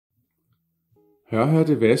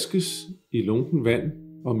Hørhatte vaskes i lunkent vand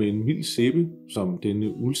og med en mild sæbe, som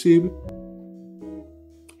denne uldsæbe.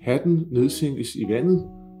 Hatten nedsænkes i vandet,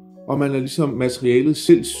 og man lader ligesom materialet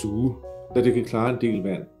selv suge, da det kan klare en del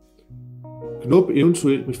vand. Knup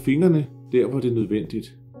eventuelt med fingrene, der hvor det er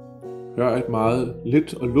nødvendigt. Hør er et meget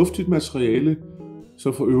let og luftigt materiale,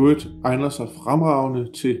 som for øvrigt egner sig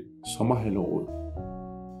fremragende til sommerhalvåret.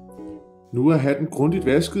 Nu er hatten grundigt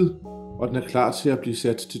vasket, og den er klar til at blive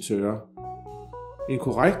sat til tørre. En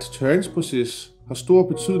korrekt tørringsproces har stor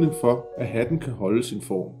betydning for, at hatten kan holde sin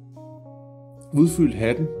form. Udfyld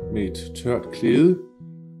hatten med et tørt klæde,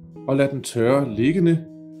 og lad den tørre liggende,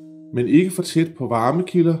 men ikke for tæt på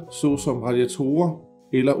varmekilder, såsom radiatorer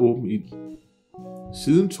eller åben ild.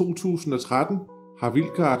 Siden 2013 har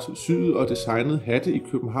Wilgarts syet og designet hatte i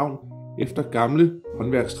København efter gamle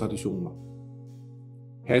håndværkstraditioner.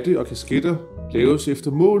 Hatte og kasketter laves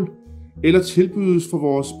efter mål eller tilbydes for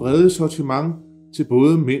vores brede sortiment til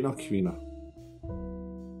både mænd og kvinder.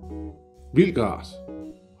 Wilgarts,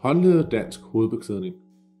 håndlavet dansk hovedbeklædning.